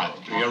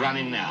We're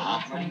running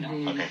now, huh?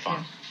 Okay,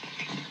 fine.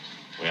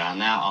 We are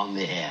now on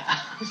the air.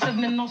 Nous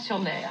sommes maintenant sur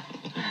l'air.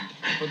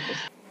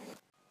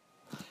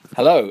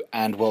 Hello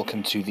and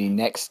welcome to the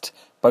next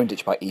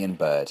Boneditch by Ian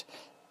Bird.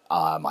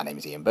 My name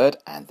is Ian Bird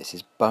and this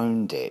is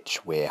Boneditch.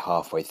 We're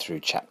halfway through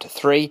chapter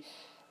 3.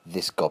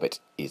 This gobbet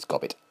is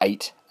gobbet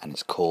 8 and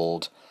it's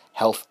called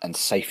Health and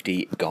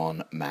Safety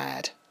Gone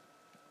Mad.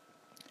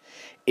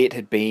 It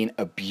had been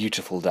a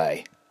beautiful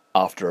day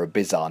after a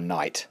bizarre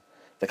night.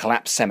 The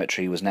collapsed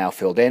cemetery was now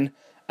filled in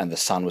and the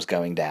sun was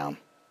going down.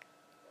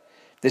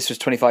 "This was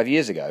 25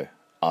 years ago?"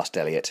 asked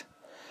Elliot.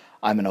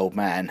 "I'm an old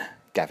man,"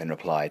 Gavin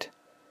replied.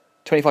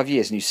 25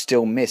 years and you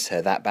still miss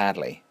her that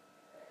badly?"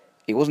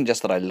 "It wasn't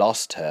just that I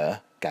lost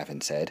her,"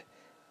 Gavin said.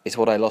 "It's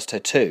what I lost her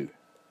to."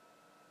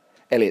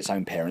 Elliot's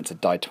own parents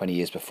had died 20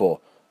 years before.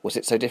 Was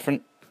it so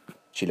different?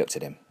 She looked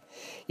at him.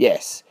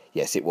 Yes,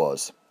 it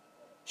was.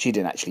 She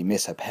didn't actually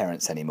miss her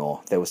parents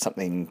anymore. There was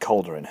something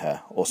colder in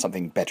her, or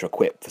something better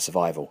equipped for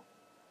survival.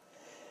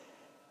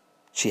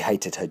 She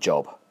hated her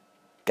job,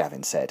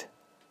 Gavin said.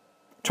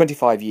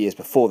 25 years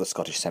before the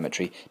Scottish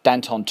cemetery,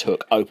 Danton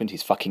Took opened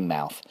his fucking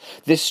mouth.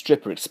 "This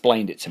stripper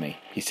explained it to me,"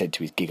 he said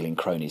to his giggling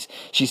cronies.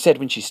 "She said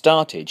when she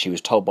started, she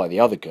was told by the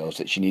other girls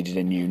that she needed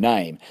a new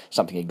name,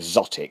 something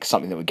exotic,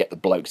 something that would get the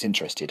blokes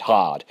interested,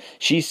 hard.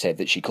 She said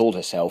that she called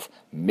herself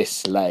Miss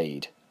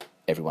Slade."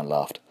 Everyone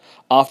laughed.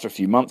 "After a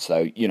few months,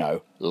 though, you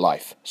know,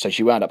 life. So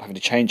she wound up having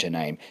to change her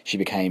name. She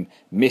became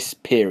Miss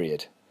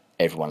Period."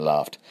 Everyone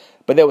laughed.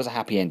 But there was a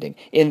happy ending.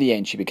 In the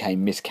end, she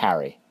became Miss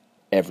Carey.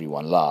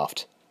 Everyone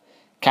laughed.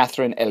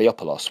 Catherine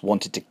Eliopoulos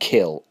wanted to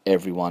kill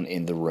everyone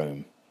in the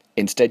room.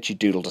 Instead, she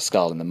doodled a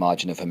skull in the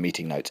margin of her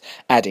meeting notes,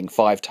 adding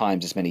 5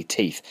 times as many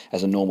teeth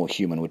as a normal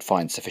human would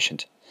find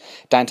sufficient.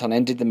 Danton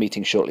ended the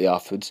meeting shortly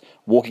afterwards,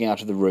 walking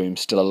out of the room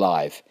still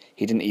alive.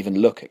 He didn't even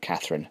look at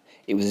Catherine.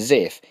 It was as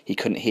if he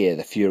couldn't hear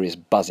the furious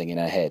buzzing in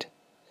her head.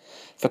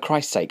 "For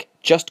Christ's sake,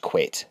 just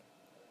quit."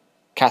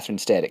 Catherine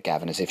stared at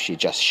Gavin as if she had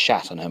just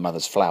shat on her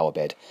mother's flower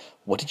bed.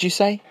 "What did you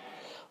say?"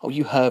 "Oh,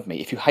 you heard me.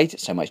 If you hate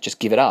it so much, just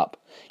give it up.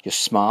 You're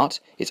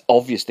smart. It's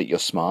obvious that you're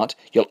smart.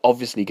 You'll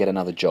obviously get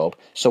another job.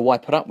 So why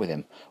put up with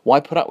him? Why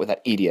put up with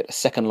that idiot a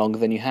second longer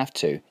than you have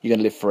to? You're going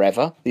to live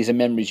forever? These are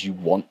memories you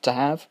want to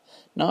have?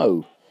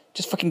 No.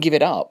 Just fucking give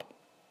it up."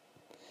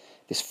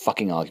 This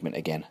fucking argument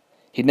again.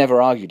 He'd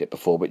never argued it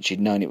before, but she'd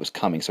known it was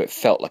coming, so it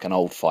felt like an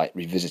old fight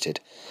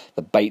revisited.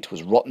 The bait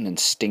was rotten and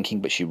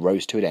stinking, but she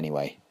rose to it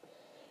anyway.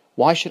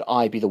 "Why should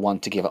I be the one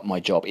to give up my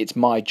job? It's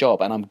my job,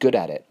 and I'm good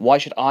at it. Why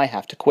should I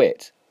have to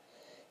quit?"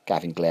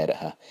 Gavin glared at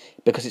her.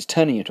 "Because it's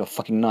turning you into a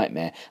fucking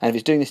nightmare, and if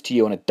it's doing this to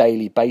you on a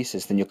daily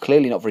basis, then you're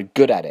clearly not very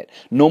good at it.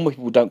 Normal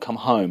people don't come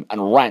home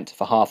and rant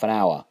for half an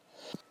hour."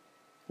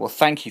 "Well,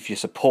 thank you for your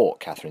support,"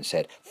 Catherine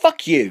said.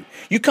 "Fuck you!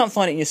 You can't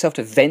find it in yourself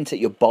to vent at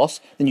your boss,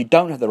 then you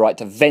don't have the right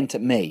to vent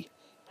at me."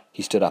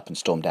 He stood up and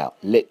stormed out,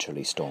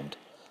 literally stormed.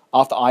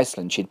 After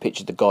Iceland, she had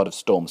pictured the god of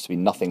storms to be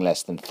nothing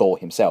less than Thor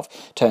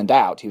himself. Turned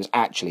out he was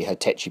actually her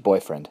tetchy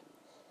boyfriend.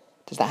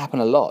 "Does that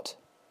happen a lot?"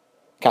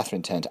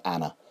 Catherine turned to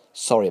Anna.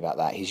 "Sorry about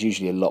that. He's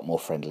usually a lot more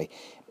friendly.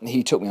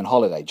 He took me on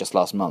holiday just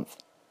last month."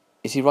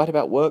 "Is he right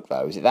about work,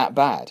 though? Is it that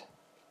bad?"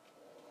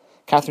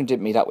 Catherine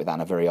didn't meet up with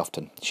Anna very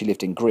often. She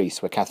lived in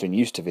Greece, where Catherine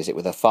used to visit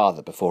with her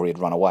father before he had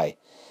run away.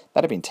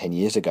 That had been 10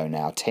 years ago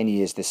now, 10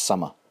 years this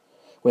summer.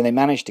 When they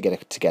managed to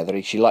get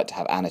together, she liked to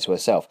have Anna to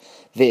herself.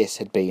 This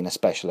had been a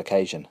special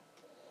occasion.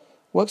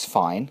 "Work's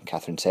fine,"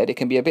 Catherine said. "It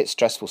can be a bit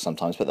stressful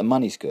sometimes, but the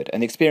money's good,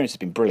 and the experience has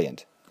been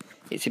brilliant."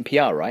 "It's in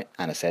PR, right?"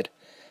 Anna said.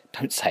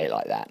 "Don't say it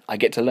like that. I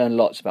get to learn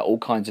lots about all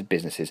kinds of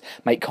businesses,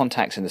 make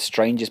contacts in the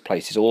strangest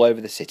places all over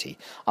the city.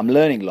 I'm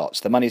learning lots.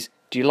 The money's...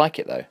 Do you like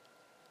it, though?"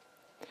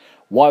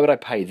 "Why would I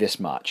pay this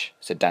much?"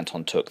 said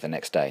Danton Took the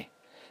next day.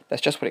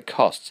 "That's just what it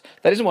costs."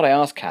 "That isn't what I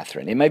asked,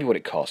 Catherine. It may be what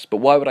it costs, but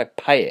why would I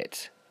pay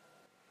it?"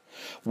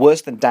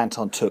 Worse than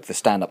Danton Took the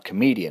stand-up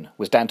comedian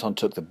was Danton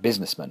Took the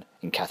businessman,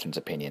 in Catherine's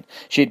opinion.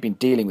 She had been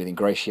dealing with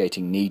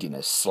ingratiating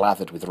neediness,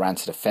 slathered with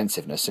rancid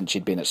offensiveness since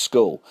she'd been at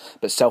school,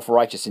 but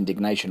self-righteous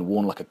indignation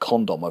worn like a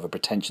condom over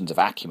pretensions of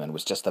acumen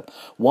was just the,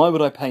 "Why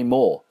would I pay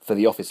more for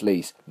the office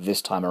lease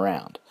this time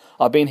around?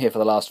 I've been here for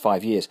the last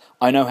 5 years.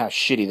 I know how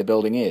shitty the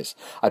building is.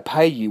 I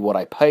pay you what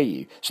I pay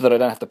you, so that I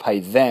don't have to pay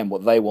them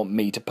what they want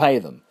me to pay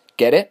them.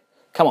 Get it?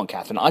 Come on,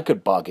 Catherine, I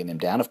could bargain him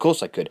down. Of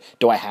course I could.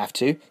 Do I have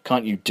to?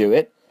 Can't you do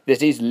it?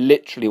 This is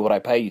literally what I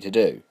pay you to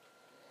do."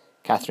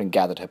 Catherine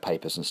gathered her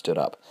papers and stood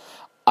up.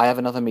 "I have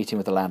another meeting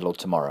with the landlord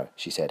tomorrow,"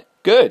 she said.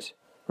 "Good.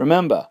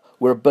 Remember,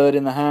 we're a bird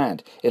in the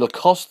hand. It'll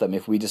cost them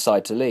if we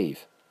decide to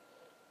leave."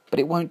 "But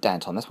it won't,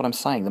 Danton. That's what I'm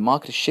saying. The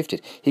market has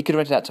shifted. He could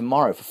rent it out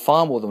tomorrow for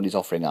far more than what he's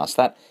offering us.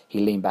 That..." He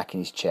leaned back in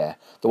his chair,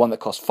 the one that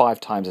cost 5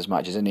 times as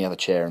much as any other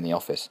chair in the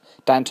office.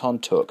 Danton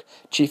Took,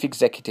 Chief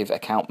Executive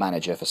Account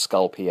Manager for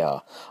Skull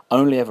PR.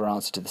 Only ever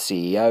answered to the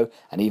CEO,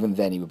 and even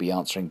then he would be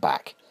answering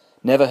back.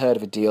 Never heard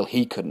of a deal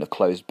he couldn't have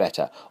closed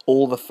better.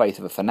 All the faith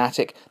of a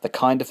fanatic, the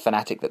kind of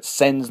fanatic that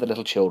sends the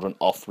little children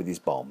off with his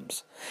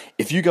bombs.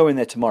 If you go in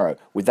there tomorrow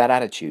with that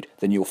attitude,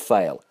 then you'll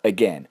fail.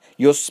 Again,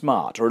 you're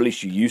smart, or at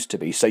least you used to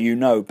be, so you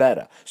know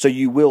better. So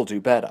you will do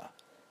better.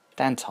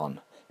 Danton,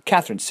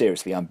 Catherine,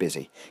 seriously, I'm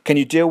busy. Can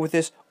you deal with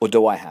this, or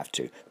do I have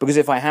to? Because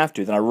if I have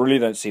to, then I really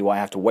don't see why I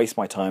have to waste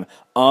my time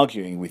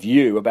arguing with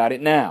you about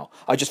it now.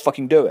 I just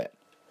fucking do it.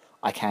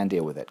 I can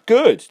deal with it.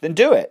 Good, then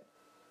do it.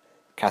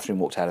 Catherine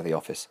walked out of the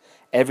office.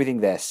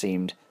 Everything there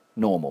seemed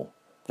normal.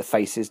 The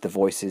faces, the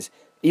voices,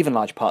 even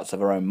large parts of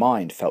her own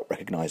mind felt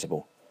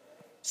recognisable.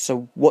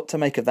 So what to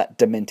make of that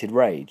demented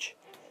rage?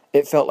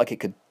 It felt like it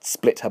could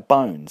split her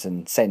bones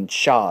and send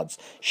shards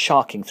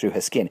sharking through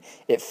her skin.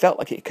 It felt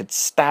like it could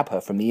stab her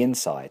from the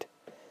inside.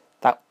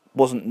 That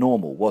wasn't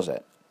normal, was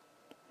it?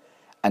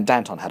 And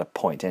Danton had a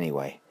point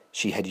anyway.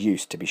 She had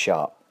used to be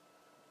sharp.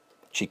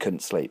 She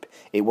couldn't sleep.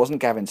 It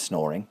wasn't Gavin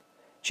snoring.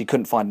 She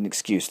couldn't find an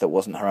excuse that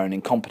wasn't her own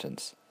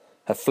incompetence.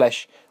 Her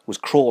flesh was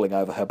crawling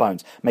over her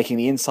bones, making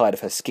the inside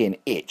of her skin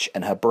itch,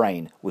 and her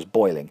brain was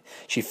boiling.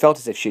 She felt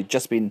as if she had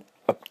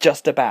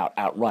just about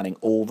outrunning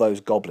all those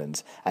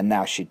goblins, and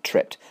now she'd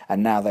tripped,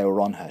 and now they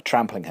were on her,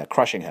 trampling her,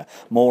 crushing her,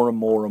 more and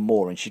more and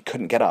more, and she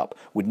couldn't get up,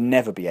 would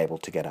never be able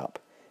to get up.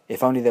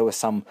 If only there was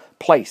some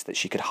place that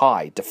she could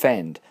hide,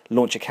 defend,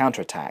 launch a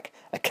counterattack,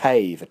 a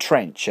cave, a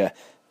trench,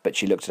 but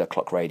she looked at her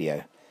clock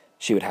radio.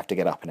 She would have to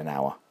get up in an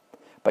hour.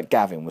 But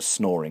Gavin was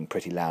snoring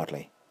pretty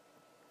loudly.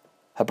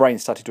 Her brain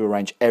started to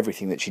arrange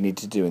everything that she needed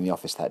to do in the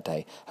office that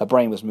day. Her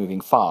brain was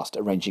moving fast,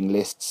 arranging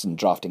lists and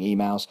drafting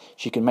emails.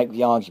 She could make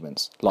the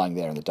arguments, lying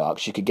there in the dark.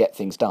 She could get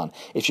things done.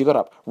 If she got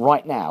up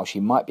right now, she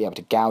might be able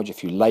to gouge a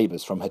few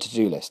labours from her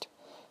to-do list.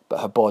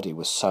 But her body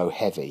was so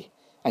heavy,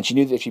 and she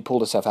knew that if she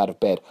pulled herself out of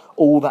bed,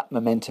 all that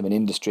momentum and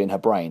industry in her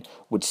brain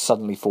would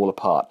suddenly fall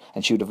apart,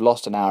 and she would have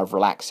lost an hour of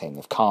relaxing,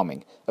 of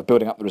calming, of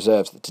building up the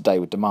reserves that today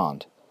would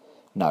demand.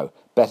 No,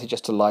 better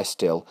just to lie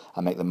still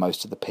and make the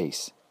most of the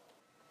peace.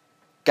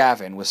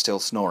 Gavin was still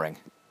snoring.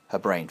 Her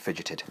brain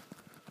fidgeted.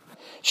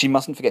 She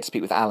mustn't forget to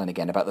speak with Alan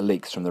again about the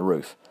leaks from the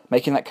roof.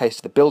 Making that case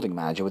to the building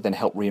manager would then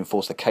help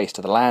reinforce the case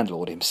to the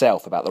landlord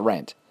himself about the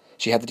rent.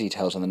 She had the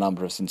details on the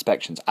number of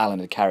inspections Alan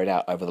had carried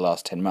out over the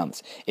last 10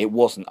 months. It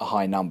wasn't a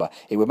high number.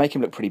 It would make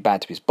him look pretty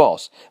bad to his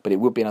boss, but it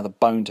would be another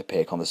bone to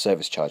pick on the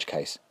service charge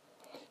case.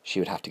 She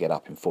would have to get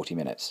up in 40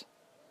 minutes.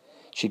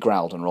 She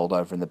growled and rolled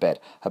over in the bed.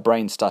 Her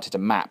brain started to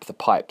map the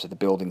pipes of the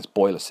building's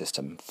boiler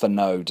system, for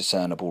no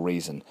discernible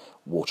reason.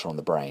 Water on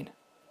the brain.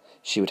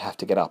 She would have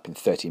to get up in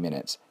 30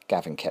 minutes.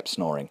 Gavin kept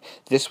snoring.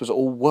 This was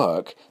all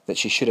work that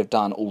she should have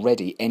done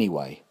already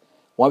anyway.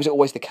 Why was it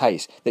always the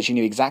case that she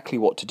knew exactly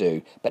what to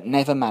do, but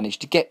never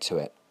managed to get to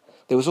it?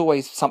 There was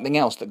always something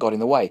else that got in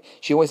the way.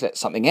 She always let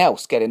something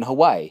else get in her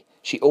way.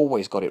 She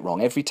always got it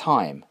wrong, every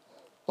time.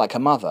 Like her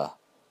mother.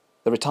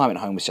 The retirement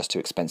home was just too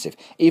expensive.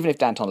 Even if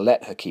Danton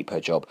let her keep her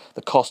job,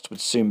 the cost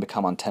would soon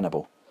become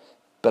untenable.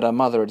 But her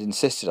mother had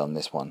insisted on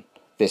this one,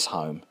 this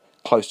home,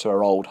 close to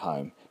her old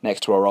home,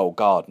 next to her old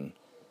garden.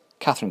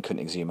 Catherine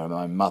couldn't exhume her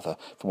own mother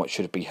from what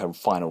should be her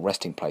final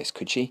resting place,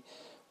 could she?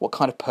 What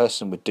kind of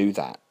person would do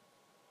that?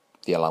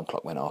 The alarm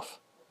clock went off.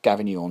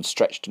 Gavin yawned,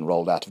 stretched and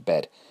rolled out of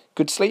bed.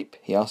 Good sleep?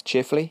 He asked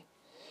cheerfully.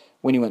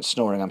 When you weren't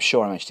snoring, I'm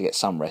sure I managed to get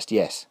some rest,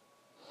 yes.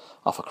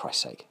 Oh, for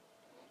Christ's sake.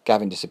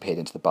 Gavin disappeared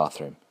into the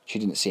bathroom. She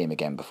didn't see him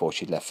again before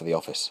she'd left for the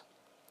office.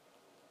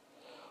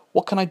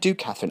 What can I do,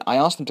 Catherine? I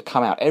ask them to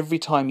come out every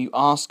time you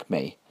ask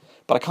me.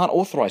 But I can't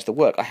authorise the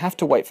work. I have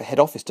to wait for head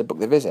office to book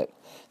the visit.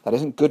 That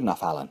isn't good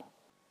enough, Alan.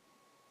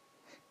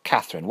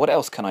 Catherine, what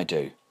else can I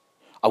do?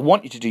 I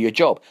want you to do your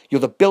job. You're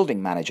the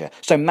building manager,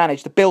 so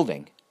manage the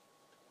building.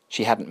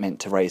 She hadn't meant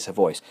to raise her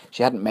voice.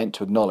 She hadn't meant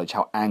to acknowledge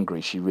how angry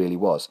she really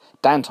was.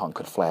 Danton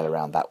could flail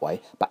around that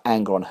way, but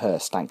anger on her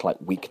stank like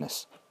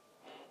weakness.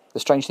 The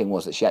strange thing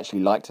was that she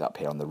actually liked it up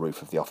here on the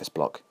roof of the office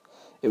block.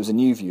 It was a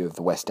new view of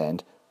the West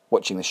End.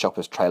 Watching the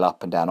shoppers trail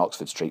up and down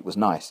Oxford Street was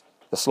nice.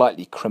 The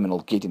slightly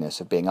criminal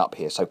giddiness of being up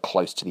here so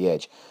close to the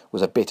edge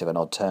was a bit of an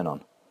odd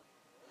turn-on.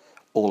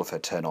 All of her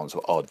turn-ons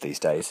were odd these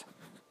days.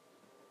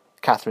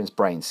 Catherine's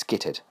brain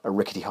skittered, a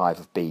rickety hive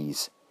of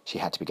bees. She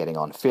had to be getting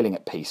on. Feeling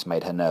at peace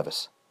made her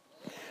nervous.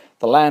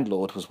 The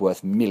landlord was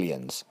worth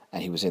millions,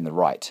 and he was in the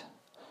right.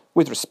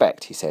 With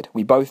respect, he said,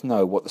 we both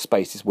know what the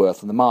space is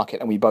worth on the market,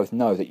 and we both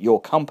know that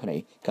your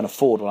company can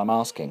afford what I'm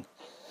asking.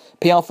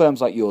 PR firms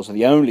like yours are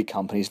the only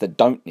companies that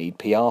don't need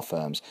PR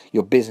firms.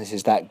 Your business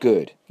is that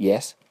good,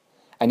 yes?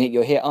 And yet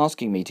you're here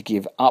asking me to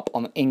give up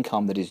on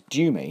income that is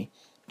due me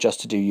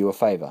just to do you a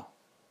favour.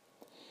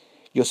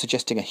 You're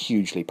suggesting a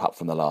huge leap up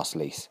from the last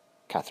lease,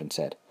 Catherine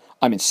said.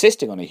 I'm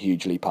insisting on a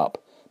huge leap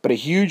up, but a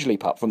huge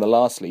leap up from the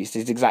last lease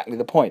is exactly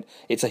the point.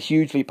 It's a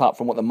huge leap up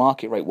from what the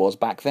market rate was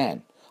back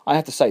then. I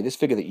have to say, this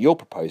figure that you're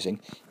proposing,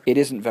 it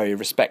isn't very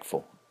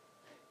respectful.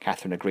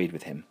 Catherine agreed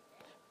with him.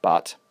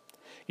 But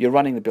you're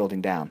running the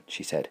building down,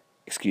 she said.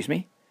 Excuse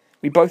me?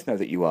 We both know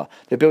that you are.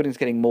 The building's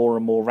getting more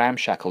and more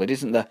ramshackle. It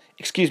isn't the...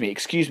 Excuse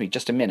me,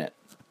 just a minute.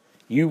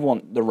 You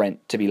want the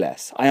rent to be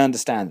less. I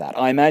understand that.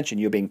 I imagine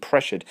you're being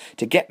pressured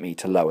to get me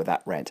to lower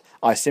that rent.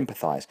 I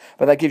sympathise.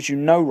 But that gives you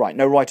no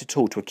right at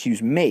all to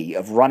accuse me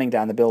of running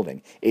down the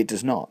building. It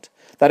does not.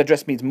 That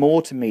address means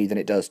more to me than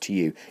it does to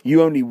you.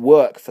 You only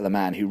work for the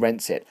man who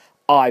rents it.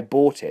 I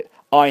bought it.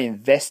 I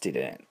invested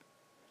in it.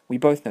 We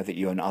both know that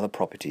you own other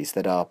properties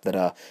that are...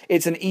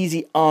 It's an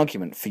easy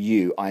argument for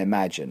you, I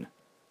imagine,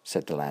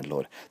 said the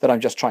landlord, that I'm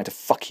just trying to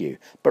fuck you.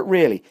 But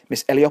really,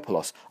 Miss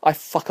Eliopoulos, I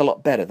fuck a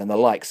lot better than the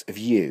likes of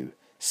you.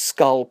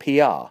 Skull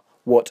PR.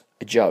 What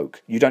a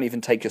joke. You don't even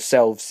take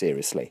yourselves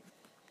seriously.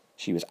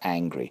 She was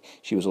angry.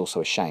 She was also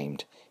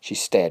ashamed. She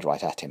stared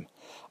right at him.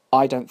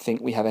 I don't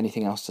think we have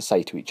anything else to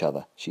say to each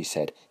other, she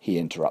said. He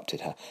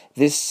interrupted her.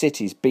 This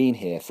city's been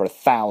here for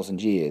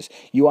 1,000 years.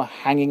 You are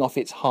hanging off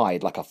its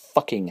hide like a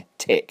fucking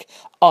tick.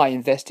 I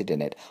invested in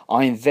it.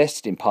 I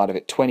invested in part of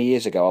it 20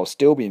 years ago. I'll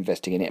still be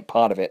investing in it,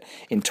 part of it,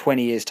 in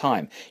 20 years'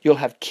 time. You'll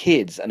have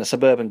kids and a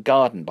suburban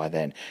garden by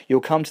then.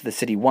 You'll come to the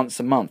city once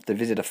a month to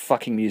visit a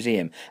fucking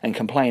museum and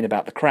complain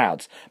about the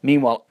crowds.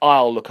 Meanwhile,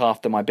 I'll look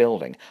after my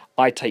building.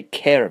 I take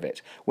care of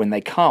it. When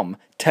they come,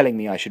 telling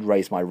me I should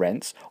raise my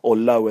rents or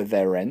lower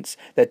their rents,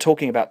 they're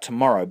talking about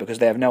tomorrow because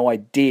they have no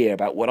idea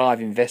about what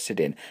I've invested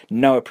in,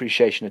 no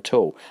appreciation at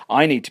all.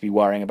 I need to be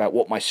worrying about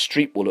what my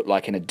street will look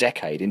like in a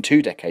decade, in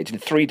 2 decades, in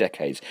 3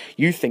 decades.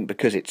 You think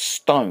because it's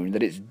stone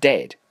that it's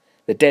dead.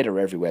 The dead are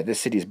everywhere. This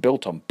city is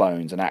built on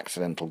bones and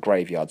accidental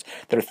graveyards.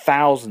 There are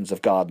thousands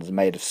of gardens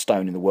made of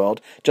stone in the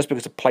world. Just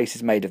because a place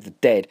is made of the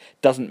dead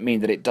doesn't mean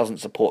that it doesn't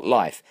support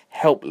life,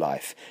 help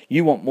life.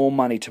 You want more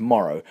money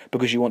tomorrow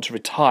because you want to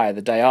retire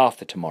the day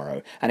after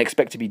tomorrow and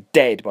expect to be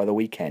dead by the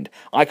weekend.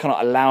 I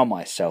cannot allow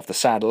myself the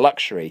sad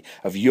luxury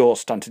of your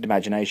stunted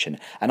imagination,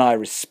 and I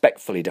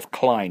respectfully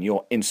decline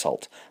your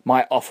insult.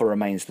 My offer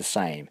remains the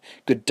same.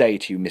 Good day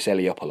to you, Miss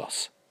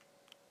Eliopoulos.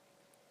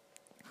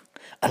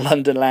 A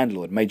London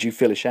landlord made you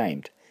feel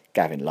ashamed?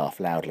 Gavin laughed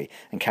loudly,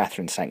 and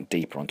Catherine sank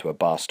deeper onto a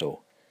bar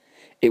stool.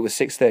 It was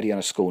 6:30 on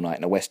a school night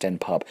in a West End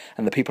pub,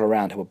 and the people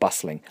around her were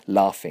bustling,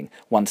 laughing,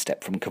 one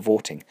step from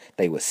cavorting.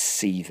 They were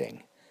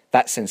seething.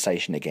 That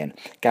sensation again.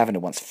 Gavin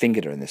had once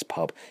fingered her in this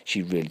pub.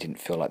 She really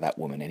didn't feel like that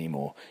woman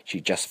anymore.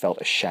 She just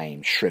felt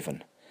ashamed,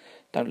 shriven.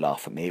 Don't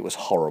laugh at me, it was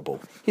horrible.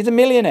 He's a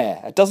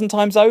millionaire, 12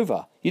 times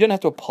over. You don't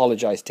have to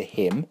apologise to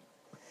him.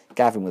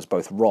 Gavin was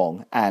both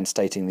wrong and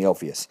stating the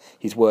obvious.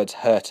 His words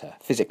hurt her,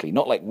 physically,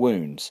 not like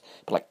wounds,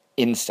 but like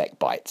insect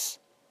bites.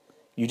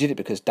 You did it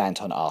because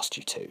Danton asked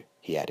you to,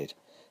 he added.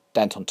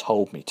 Danton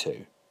told me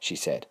to, she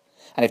said.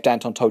 And if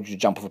Danton told you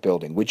to jump off a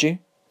building, would you?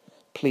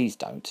 Please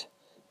don't.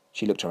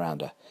 She looked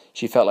around her.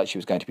 She felt like she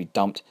was going to be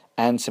dumped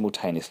and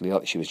simultaneously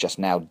like she was just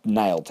now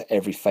nailed to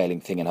every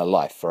failing thing in her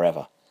life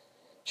forever.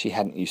 She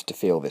hadn't used to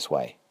feel this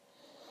way.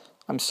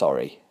 I'm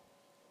sorry.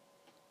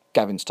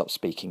 Gavin stopped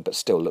speaking but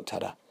still looked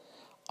at her.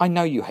 I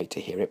know you hate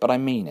to hear it, but I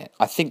mean it.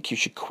 I think you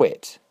should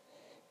quit.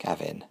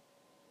 Gavin,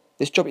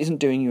 this job isn't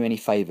doing you any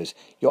favours.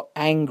 You're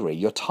angry,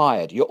 you're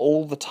tired, you're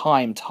all the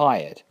time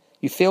tired.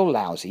 You feel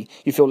lousy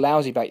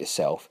about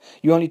yourself.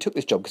 You only took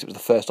this job because it was the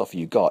first offer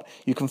you got.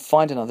 You can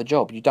find another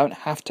job. You don't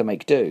have to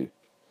make do.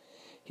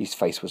 His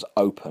face was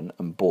open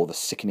and bore the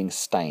sickening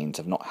stains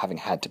of not having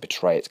had to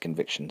betray its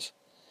convictions.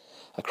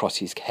 Across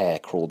his hair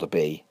crawled a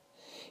bee.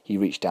 He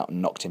reached out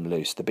and knocked him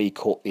loose. The bee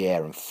caught the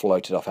air and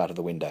floated off out of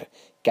the window.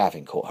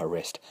 Gavin caught her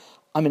wrist.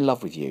 I'm in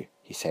love with you,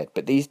 he said,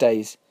 but these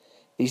days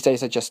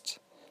I just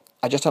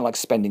don't like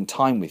spending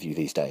time with you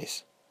these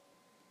days.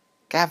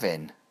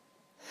 Gavin.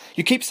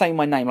 You keep saying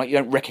my name like you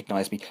don't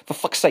recognise me. For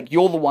fuck's sake,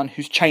 you're the one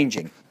who's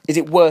changing. Is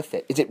it worth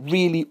it? Is it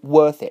really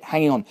worth it,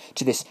 hanging on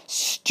to this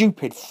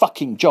stupid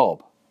fucking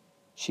job?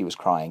 She was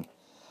crying.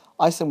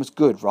 Iceland was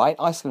good, right?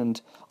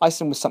 Iceland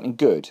was something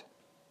good.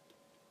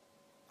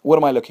 What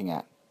am I looking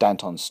at?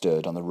 Danton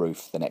stood on the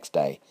roof the next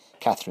day,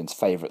 Catherine's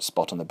favourite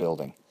spot on the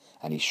building,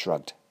 and he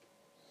shrugged.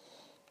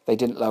 They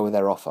didn't lower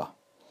their offer.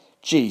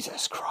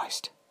 Jesus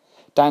Christ.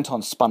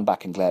 Danton spun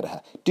back and glared at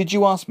her. Did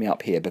you ask me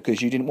up here because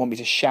you didn't want me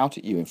to shout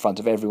at you in front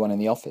of everyone in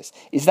the office?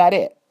 Is that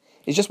it?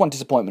 It's just one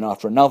disappointment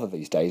after another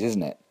these days,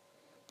 isn't it?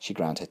 She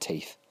ground her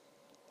teeth.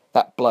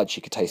 That blood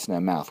she could taste in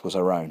her mouth was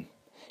her own.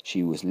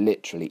 She was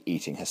literally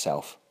eating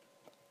herself.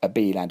 A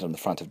bee landed on the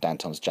front of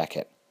Danton's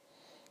jacket.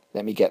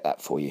 Let me get that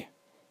for you.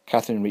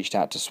 Catherine reached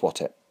out to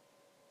swat it,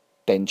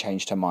 then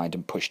changed her mind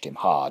and pushed him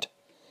hard.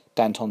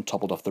 Danton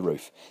toppled off the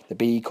roof. The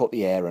bee caught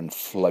the air and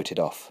floated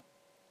off.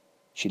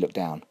 She looked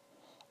down.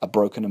 A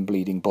broken and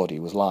bleeding body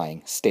was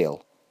lying,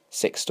 still,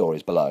 6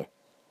 stories below.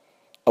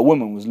 A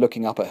woman was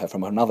looking up at her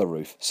from another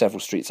roof,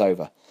 several streets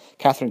over.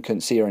 Catherine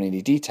couldn't see her in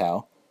any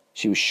detail.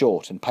 She was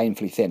short and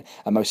painfully thin,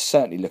 and most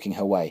certainly looking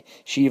her way.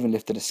 She even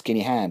lifted a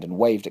skinny hand and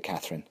waved at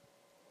Catherine.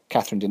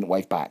 Catherine didn't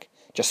wave back,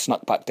 just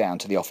snuck back down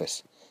to the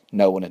office.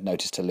 No one had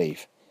noticed her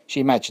leave. She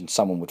imagined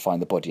someone would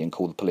find the body and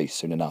call the police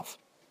soon enough.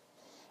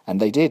 And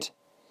they did.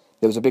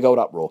 There was a big old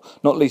uproar,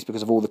 not least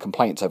because of all the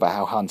complaints over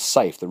how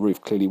unsafe the roof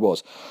clearly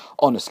was.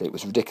 Honestly, it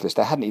was ridiculous.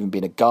 There hadn't even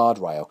been a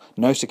guardrail,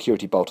 no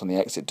security bolt on the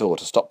exit door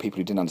to stop people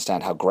who didn't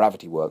understand how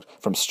gravity worked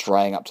from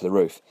straying up to the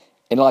roof.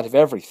 In light of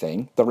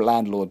everything, the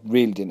landlord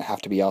really didn't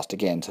have to be asked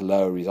again to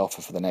lower his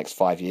offer for the next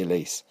 5-year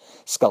lease.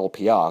 Skull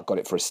PR got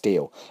it for a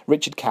steal.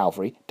 Richard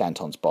Calvary,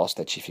 Danton's boss,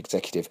 their chief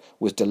executive,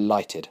 was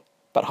delighted,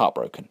 but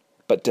heartbroken,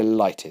 but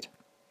delighted.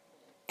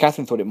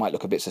 Catherine thought it might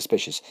look a bit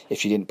suspicious if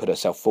she didn't put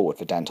herself forward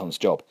for Danton's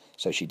job,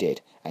 so she did,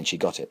 and she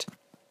got it.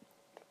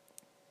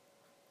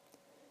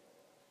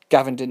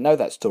 Gavin didn't know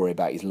that story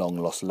about his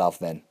long-lost love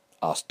then,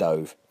 asked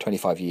Dove,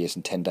 25 years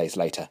and 10 days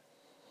later.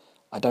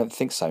 I don't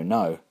think so,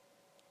 no,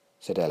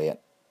 said Elliot.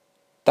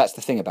 That's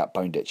the thing about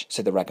Boneditch,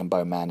 said the rag and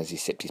bone man as he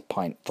sipped his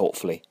pint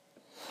thoughtfully.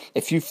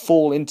 If you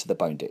fall into the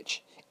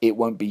Boneditch, it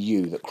won't be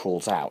you that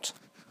crawls out.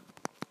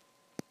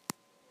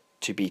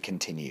 To be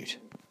continued.